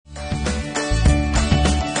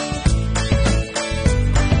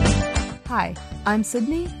Hi, I'm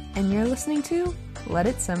Sydney, and you're listening to Let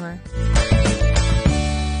It Simmer.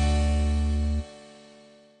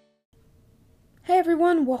 Hey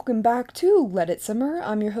everyone, welcome back to Let It Simmer.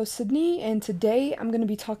 I'm your host Sydney, and today I'm going to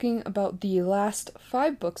be talking about the last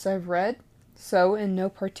 5 books I've read, so in no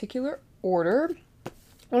particular order.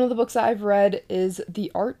 One of the books that I've read is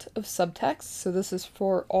The Art of Subtext, so this is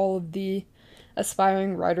for all of the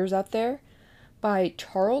aspiring writers out there, by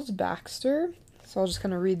Charles Baxter. So I'll just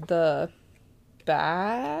kind of read the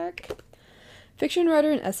back. Fiction writer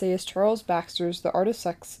and essayist Charles Baxter's The Art of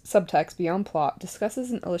Subtext Beyond Plot discusses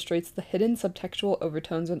and illustrates the hidden subtextual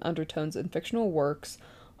overtones and undertones in fictional works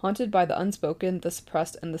haunted by the unspoken, the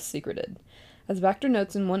suppressed, and the secreted. As Baxter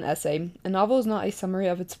notes in one essay, a novel is not a summary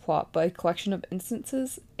of its plot, but a collection of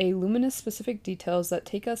instances, a luminous specific details that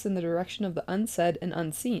take us in the direction of the unsaid and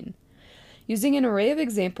unseen. Using an array of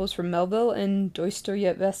examples from Melville and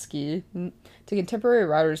Dostoevsky to contemporary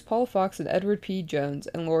writers Paul Fox and Edward P. Jones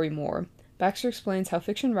and Laurie Moore, Baxter explains how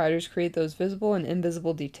fiction writers create those visible and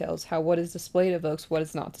invisible details, how what is displayed evokes what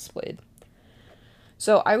is not displayed.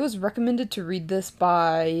 So I was recommended to read this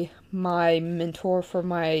by my mentor for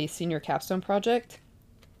my senior capstone project,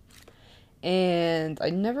 and I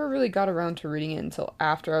never really got around to reading it until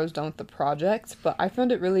after I was done with the project, but I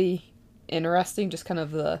found it really interesting, just kind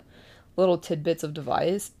of the little tidbits of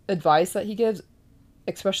advice that he gives,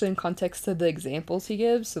 especially in context to the examples he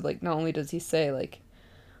gives. So, like, not only does he say, like,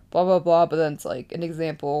 blah, blah, blah, but then it's, like, an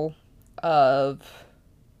example of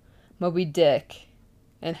Moby Dick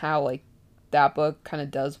and how, like, that book kind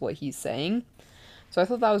of does what he's saying. So I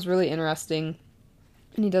thought that was really interesting,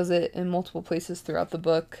 and he does it in multiple places throughout the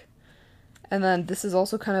book. And then this is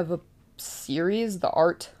also kind of a series, the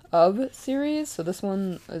Art of series. So this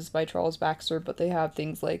one is by Charles Baxter, but they have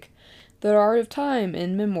things like The Art of Time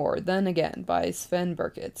in Memoir, Then Again by Sven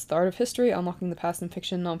Berkitz, The Art of History, Unlocking the Past in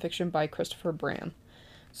Fiction, Nonfiction by Christopher Bram.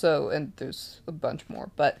 So, and there's a bunch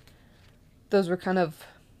more, but those were kind of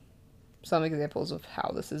some examples of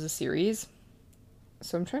how this is a series.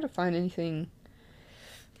 So I'm trying to find anything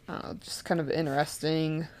just kind of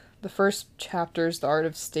interesting. The first chapter is The Art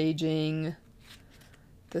of Staging.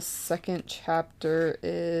 The second chapter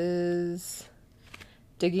is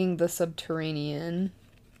Digging the Subterranean.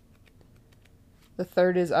 The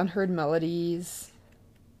third is Unheard Melodies.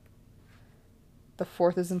 The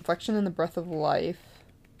fourth is Inflection in the Breath of Life.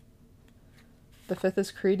 The fifth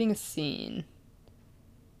is Creating a Scene,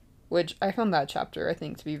 which I found that chapter, I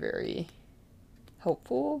think, to be very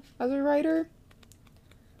helpful as a writer.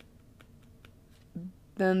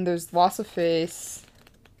 Then there's Loss of Face.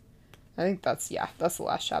 I think that's the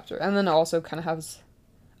last chapter. And then it also kind of has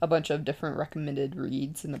a bunch of different recommended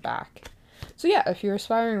reads in the back. So yeah, if you're an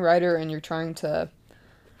aspiring writer and you're trying to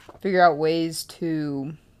figure out ways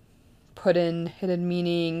to put in hidden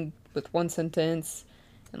meaning with one sentence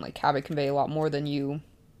and like have it convey a lot more than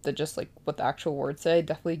just like what the actual words say,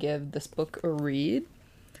 definitely give this book a read.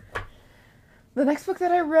 The next book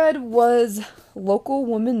that I read was Local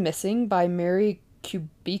Woman Missing by Mary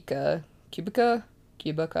Kubica.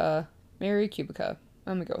 Mary Kubica.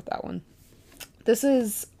 I'm gonna go with that one. This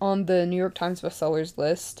is on the New York Times bestsellers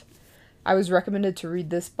list. I was recommended to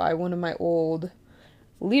read this by one of my old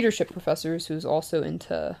leadership professors who's also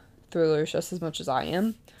into thrillers just as much as I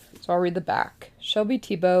am. So I'll read the back. Shelby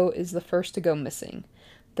Thibault is the first to go missing.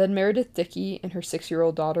 Then Meredith Dickey and her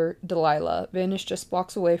 6-year-old daughter, Delilah, vanished just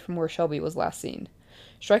blocks away from where Shelby was last seen,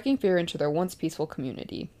 striking fear into their once peaceful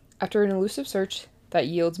community. After an elusive search that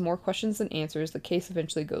yields more questions than answers, the case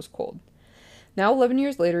eventually goes cold. Now, 11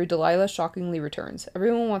 years later, Delilah shockingly returns.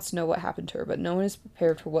 Everyone wants to know what happened to her, but no one is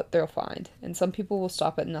prepared for what they'll find, and some people will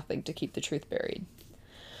stop at nothing to keep the truth buried.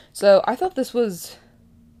 So, I thought this was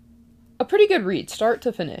a pretty good read, start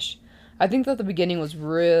to finish. I think that the beginning was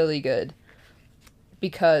really good,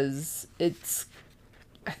 because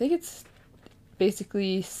I think it's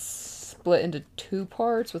basically split into 2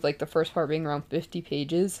 parts, with like the first part being around 50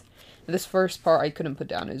 pages. And this first part I couldn't put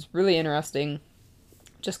down. It was really interesting,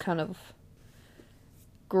 just kind of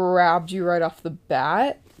grabbed you right off the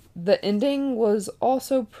bat. The ending was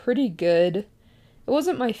also pretty good. It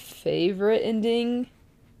wasn't my favorite ending,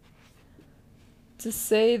 to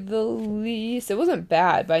say the least. It wasn't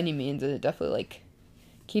bad by any means, and it definitely like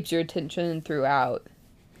keeps your attention throughout.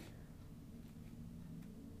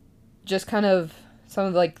 Just kind of some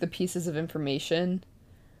of like the pieces of information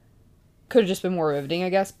could have just been more riveting, I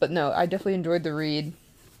guess, but no, I definitely enjoyed the read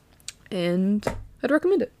and I'd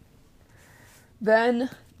recommend it. Then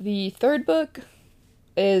the third book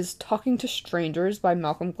is Talking to Strangers by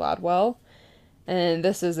Malcolm Gladwell, and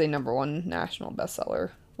this is a #1 national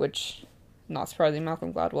bestseller, which, not surprising,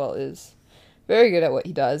 Malcolm Gladwell is very good at what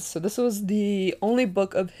he does. So this was the only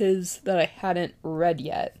book of his that I hadn't read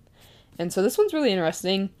yet. And so this one's really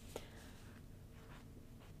interesting.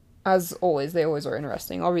 As always, they always are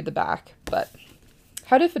interesting. I'll read the back, but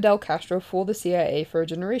how did Fidel Castro fool the CIA for a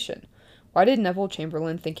generation? Why did Neville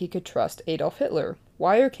Chamberlain think he could trust Adolf Hitler?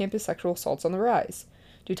 Why are campus sexual assaults on the rise?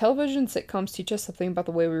 Do television sitcoms teach us something about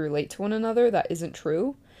the way we relate to one another that isn't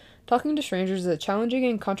true? Talking to Strangers is a challenging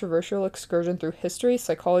and controversial excursion through history,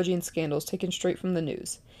 psychology, and scandals taken straight from the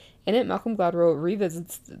news. In it, Malcolm Gladwell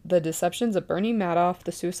revisits the deceptions of Bernie Madoff,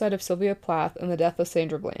 the suicide of Sylvia Plath, and the death of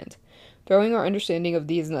Sandra Bland, throwing our understanding of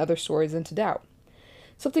these and other stories into doubt.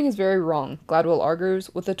 Something is very wrong, Gladwell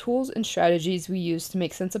argues, with the tools and strategies we use to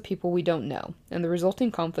make sense of people we don't know, and the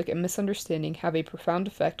resulting conflict and misunderstanding have a profound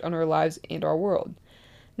effect on our lives and our world.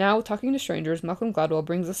 Now, Talking to Strangers, Malcolm Gladwell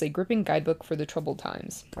brings us a gripping guidebook for the troubled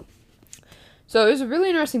times. So it was a really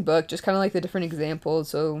interesting book, just kind of like the different examples.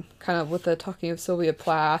 So kind of with the talking of Sylvia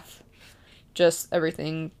Plath, just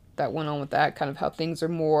everything that went on with that, kind of how things are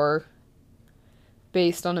more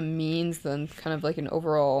based on a means than kind of like an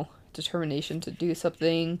overall determination to do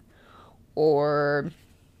something, or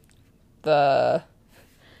the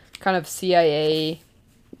kind of CIA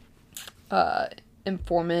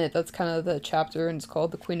informant, that's kind of the chapter, and it's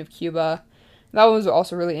called The Queen of Cuba. That was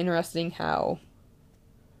also really interesting, how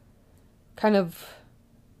kind of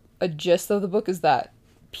a gist of the book is that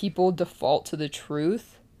people default to the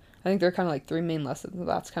truth. I think there are kind of like three main lessons.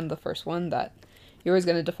 That's kind of the first one, that you're always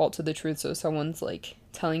going to default to the truth. So if someone's like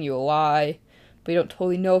telling you a lie, but you don't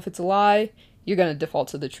totally know if it's a lie, you're going to default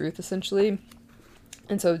to the truth, essentially.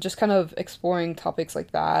 And so just kind of exploring topics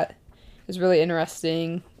like that is really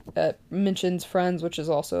interesting. It mentions Friends, which is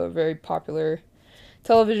also a very popular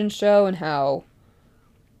television show, and how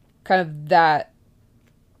kind of that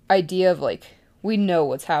idea of like, we know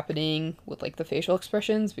what's happening with like the facial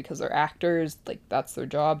expressions because they're actors, like that's their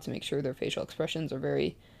job, to make sure their facial expressions are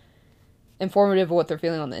very informative of what they're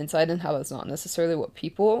feeling on the inside, and how that's not necessarily what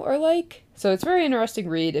people are like. So it's a very interesting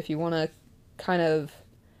read if you want to kind of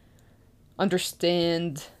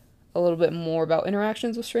understand a little bit more about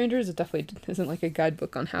interactions with strangers. It definitely isn't like a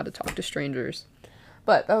guidebook on how to talk to strangers,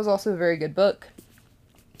 but that was also a very good book.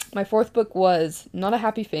 My fourth book was Not a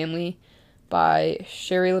Happy Family by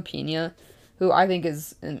Sherry LaPena, who I think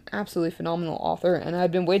is an absolutely phenomenal author, and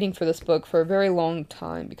I've been waiting for this book for a very long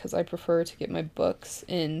time because I prefer to get my books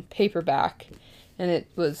in paperback, and it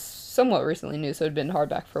was somewhat recently new, so it had been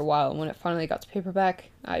hardback for a while, and when it finally got to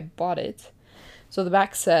paperback, I bought it. So the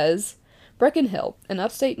back says, Brecon Hill, in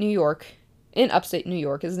upstate New York,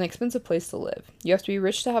 is an expensive place to live. You have to be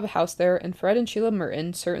rich to have a house there, and Fred and Sheila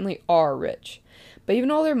Merton certainly are rich. But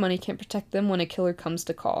even all their money can't protect them when a killer comes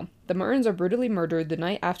to call. The Mertons are brutally murdered the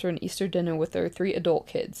night after an Easter dinner with their 3 adult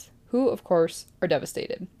kids, who, of course, are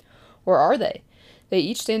devastated. Or are they? They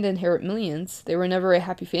each stand to inherit millions. They were never a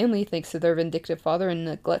happy family thanks to their vindictive father and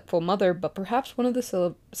neglectful mother, but perhaps one of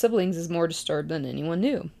the siblings is more disturbed than anyone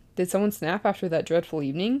knew. Did someone snap after that dreadful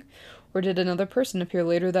evening? Or did another person appear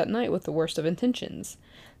later that night with the worst of intentions?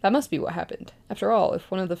 That must be what happened. After all,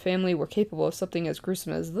 if one of the family were capable of something as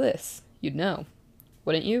gruesome as this, you'd know.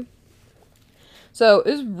 Wouldn't you? So, it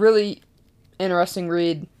was really interesting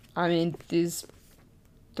read. I mean, these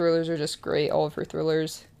thrillers are just great, all of her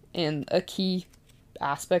thrillers. And a key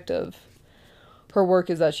aspect of her work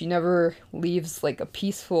is that she never leaves, like, a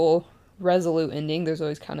peaceful, resolute ending. There's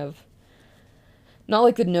always kind of, not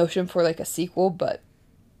like the notion for, like, a sequel, but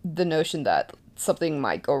the notion that something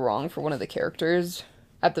might go wrong for one of the characters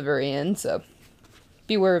at the very end, so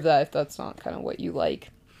beware of that if that's not kind of what you like.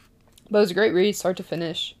 But it was a great read, start to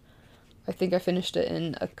finish. I think I finished it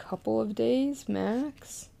in a couple of days,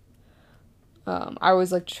 max. I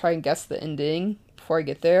always like to try and guess the ending before I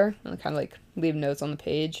get there, and kind of like leave notes on the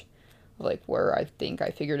page of like where I think I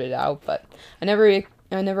figured it out, but I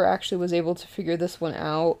never actually was able to figure this one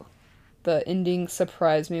out. The ending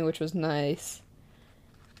surprised me, which was nice.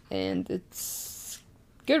 And it's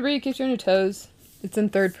good read, keeps you on your toes. It's in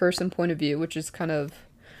third person point of view, which is kind of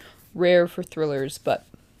rare for thrillers, but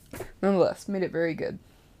nonetheless, made it very good.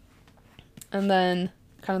 And then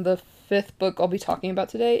kind of the fifth book I'll be talking about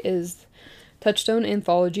today is Touchstone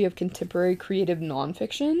Anthology of Contemporary Creative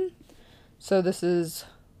Nonfiction. So this is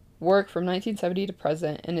work from 1970 to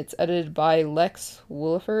present, and it's edited by Lex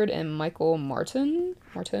Williford and Michael Martone.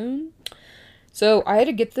 So I had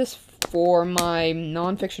to get this for my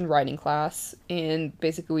nonfiction writing class, and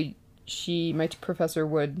basically my professor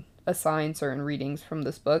would assign certain readings from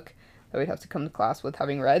this book that we'd have to come to class with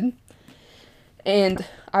having read. And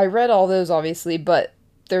I read all those, obviously, but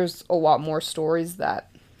there's a lot more stories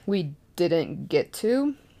that we didn't get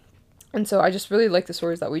to. And so I just really like the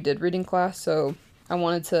stories that we did read in class, so I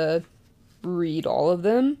wanted to read all of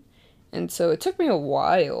them. And so it took me a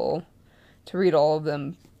while to read all of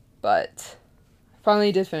them, but I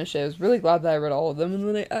finally did finish it. I was really glad that I read all of them, and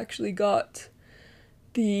then I actually got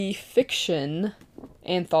the fiction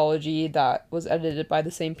anthology that was edited by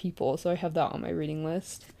the same people, so I have that on my reading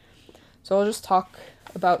list. So I'll just talk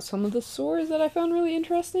about some of the stories that I found really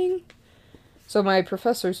interesting. So my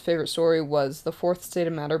professor's favorite story was The Fourth State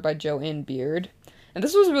of Matter by Joanne Beard. And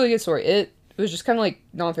this was a really good story. It was just kind of like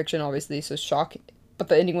nonfiction, obviously, so shock, but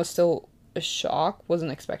the ending was still a shock.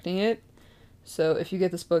 Wasn't expecting it. So if you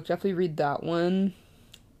get this book, definitely read that one.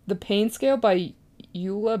 The Pain Scale by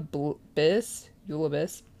Eula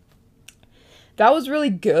Biss. That was really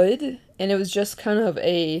good, and it was just kind of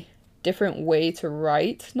a different way to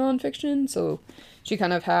write nonfiction. So she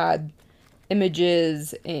kind of had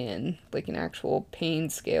images and like an actual pain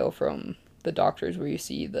scale from the doctors where you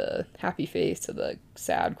see the happy face to the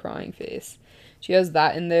sad crying face. She has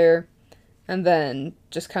that in there, and then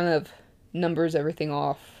just kind of numbers everything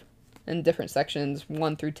off in different sections,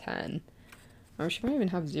 1 through 10. Or she might even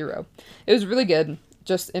have 0. It was really good.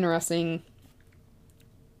 Just interesting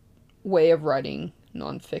way of writing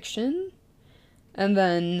nonfiction. And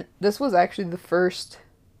then this was actually the first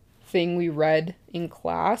thing we read in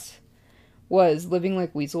class, was Living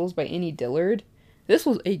Like Weasels by Annie Dillard. This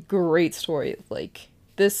was a great story. Like,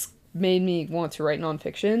 this made me want to write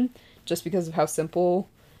nonfiction just because of how simple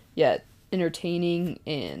yet entertaining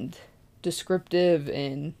and descriptive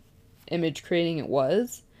and image creating it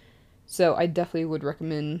was. So I definitely would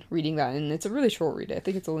recommend reading that, and it's a really short read. I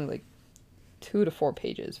think it's only like 2 to 4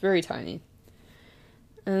 pages, very tiny.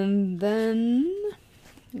 And then,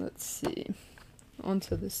 let's see, on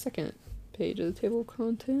to the second page of the table of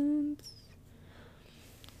contents.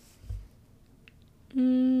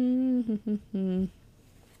 Son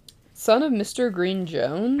of Mr. Green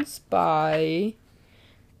Jones by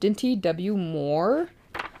Dinty W. Moore.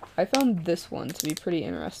 I found this one to be pretty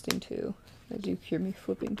interesting too, as you hear me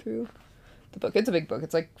flipping through the book. It's a big book.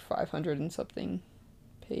 It's like 500 and something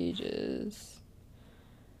pages.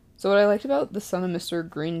 So what I liked about The Son of Mr.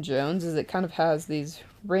 Green Jones is it kind of has these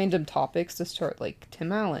random topics to start, like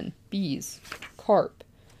Tim Allen, bees, carp,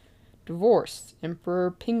 divorce,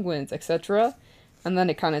 emperor penguins, etc. And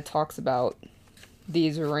then it kind of talks about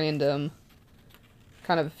these random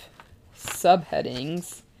kind of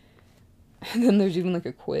subheadings. And then there's even like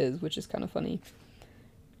a quiz, which is kind of funny.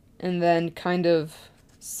 And then kind of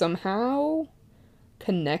somehow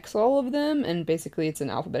connects all of them, and basically it's in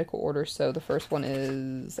alphabetical order. So the first one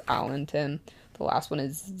is Allen, Tim. The last one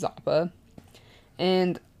is Zappa.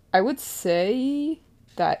 And I would say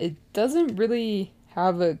that it doesn't really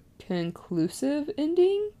have a conclusive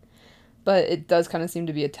ending, but it does kind of seem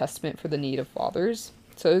to be a testament for the need of fathers.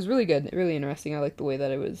 So it was really good, really interesting. I like the way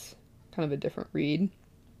that it was kind of a different read.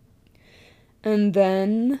 And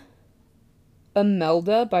then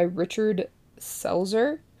Imelda by Richard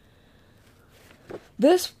Selzer.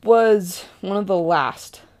 This was one of the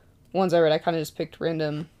last ones I read. I kind of just picked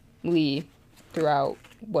randomly throughout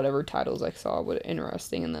whatever titles I saw were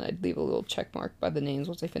interesting, and then I'd leave a little check mark by the names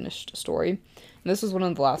once I finished a story. And this was one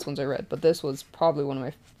of the last ones I read, but this was probably one of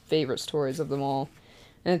my favorite stories of them all.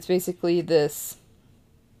 And it's basically this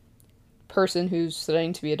person who's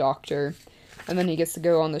studying to be a doctor, and then he gets to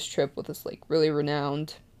go on this trip with this like really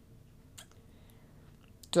renowned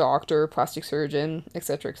doctor, plastic surgeon,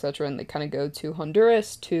 etc., etc., and they kind of go to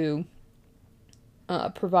Honduras to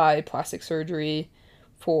provide plastic surgery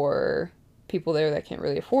for people there that can't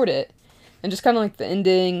really afford it. And just kind of like the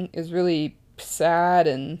ending is really sad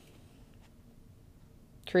and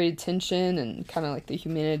created tension and kind of like the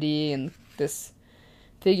humanity and this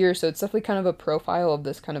figure. So it's definitely kind of a profile of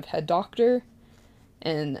this kind of head doctor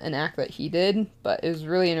and an act that he did, but it was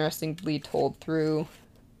really interestingly told through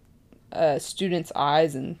a student's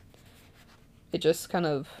eyes, and it just kind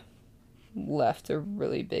of left a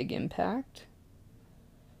really big impact.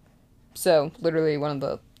 So literally one of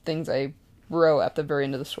the things I wrote at the very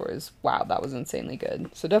end of the story is, wow, that was insanely good.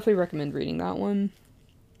 So definitely recommend reading that one.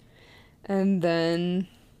 And then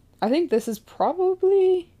I think this is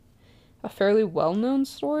probably a fairly well-known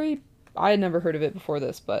story. I had never heard of it before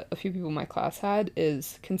this, but a few people in my class had,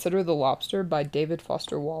 is Consider the Lobster by David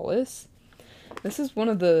Foster Wallace. This is one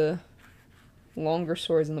of the longer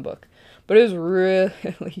stories in the book, but it was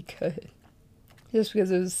really good. Just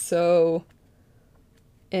because it was so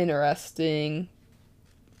interesting,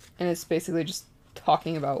 and it's basically just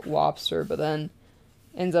talking about lobster, but then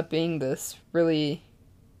ends up being this really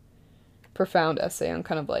profound essay on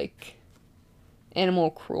kind of like animal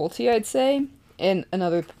cruelty, I'd say. And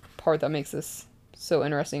another part that makes this so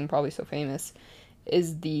interesting and probably so famous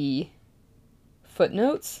is the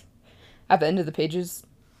footnotes. At the end of the pages,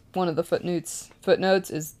 one of the footnotes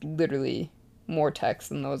is literally more text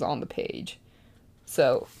than was on the page.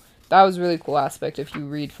 So that was a really cool aspect if you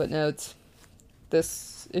read footnotes.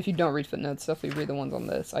 If you don't read footnotes, definitely read the ones on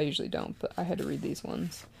this. I usually don't, but I had to read these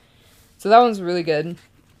ones. So that one's really good.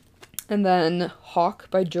 And then Hawk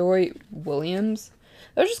by Joy Williams.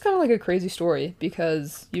 That was just kind of like a crazy story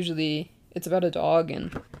because usually it's about a dog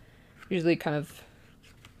and usually kind of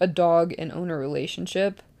a dog and owner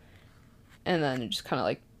relationship. And then it just kind of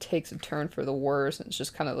like takes a turn for the worse. And it's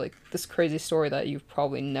just kind of like this crazy story that you've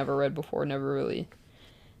probably never read before, never really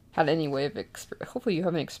had any way of hopefully you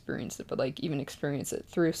haven't experienced it, but like even experience it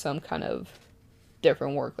through some kind of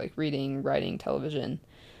different work, like reading, writing, television.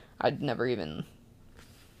 I'd never even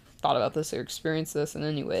thought about this or experienced this in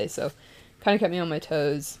any way, so kind of kept me on my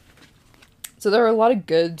toes. So there are a lot of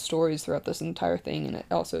good stories throughout this entire thing, and it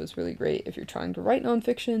also is really great if you're trying to write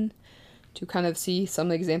nonfiction to kind of see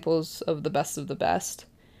some examples of the best.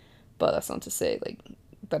 But that's not to say like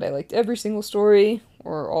that I liked every single story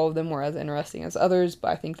or all of them were as interesting as others,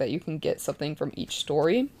 but I think that you can get something from each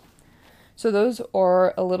story. So those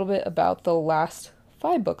are a little bit about the last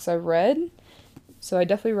 5 books I've read. So I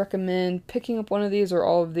definitely recommend picking up one of these or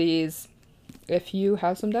all of these if you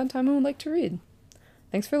have some downtime and would like to read.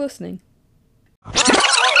 Thanks for listening.